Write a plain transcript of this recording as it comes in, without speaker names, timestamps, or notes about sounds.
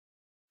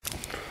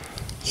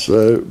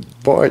So,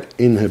 bite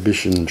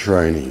inhibition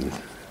training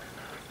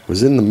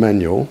was in the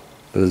manual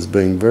that has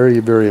been very,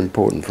 very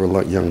important for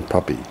a young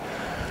puppy.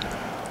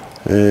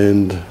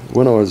 And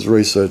when I was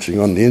researching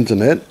on the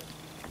internet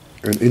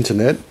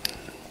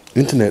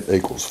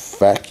equals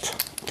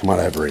fact. Come on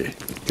over here,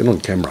 get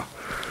on camera.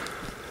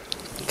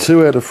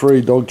 2 out of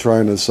 3 dog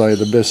trainers say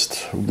the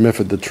best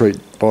method to treat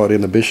bite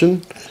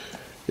inhibition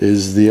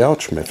is the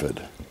ouch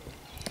method.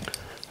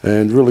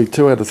 And really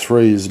 2 out of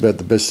 3 is about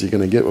the best you're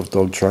going to get with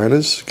dog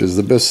trainers, because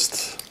the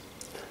best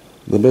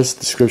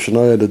description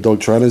I had of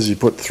dog trainers, you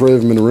put 3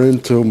 of them in a room,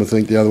 2 of them will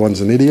think the other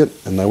one's an idiot,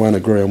 and they won't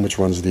agree on which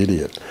one's the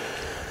idiot.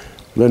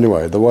 But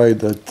anyway, the way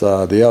that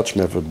the ouch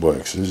method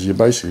works is you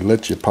basically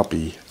let your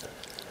puppy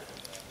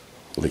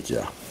lick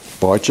you,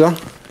 bite you.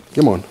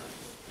 Come on,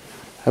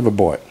 have a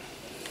bite.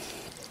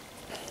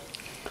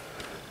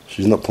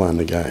 She's not playing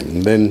the game.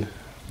 And then,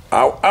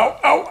 ow, ow,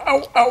 ow,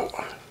 ow,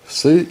 ow.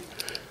 See,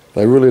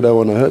 they really don't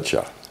want to hurt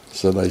you,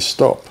 so they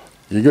stop.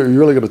 You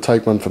really got to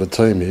take one for the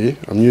team here.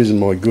 I'm using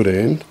my good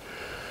hand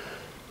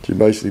to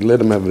basically let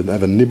them have a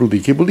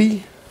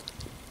nibbledy-kibbledy.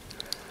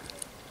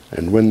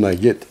 And when they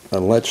get a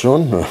latch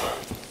on,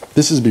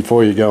 this is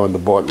before you go in the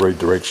bite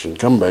redirection.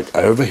 Come back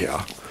over here.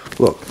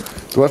 Look,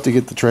 do I have to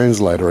get the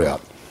translator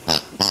out?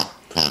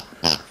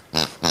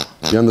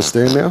 You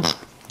understand now?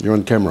 You're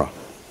on camera.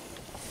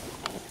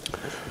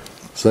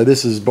 So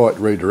this is bite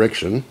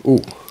redirection.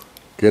 Ooh,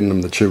 getting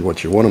them to chew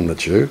what you want them to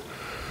chew.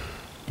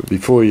 But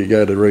before you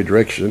go to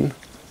redirection,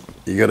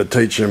 you got to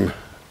teach them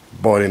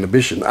bite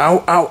inhibition.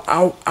 Ow, ow,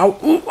 ow, ow,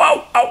 ooh,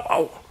 ow, ow,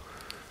 ow.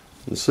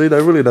 And see,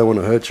 they really don't want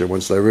to hurt you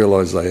once they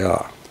realise they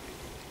are.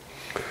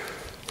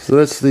 So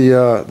that's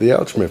the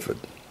ouch method,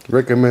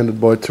 recommended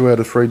by 2 out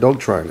of 3 dog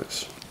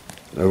trainers.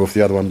 With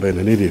the other one being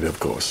an idiot, of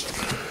course.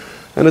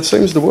 And it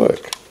seems to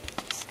work.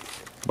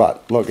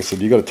 But, like I said,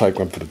 you've got to take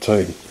one for the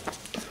team.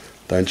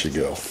 Don't you,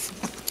 girl?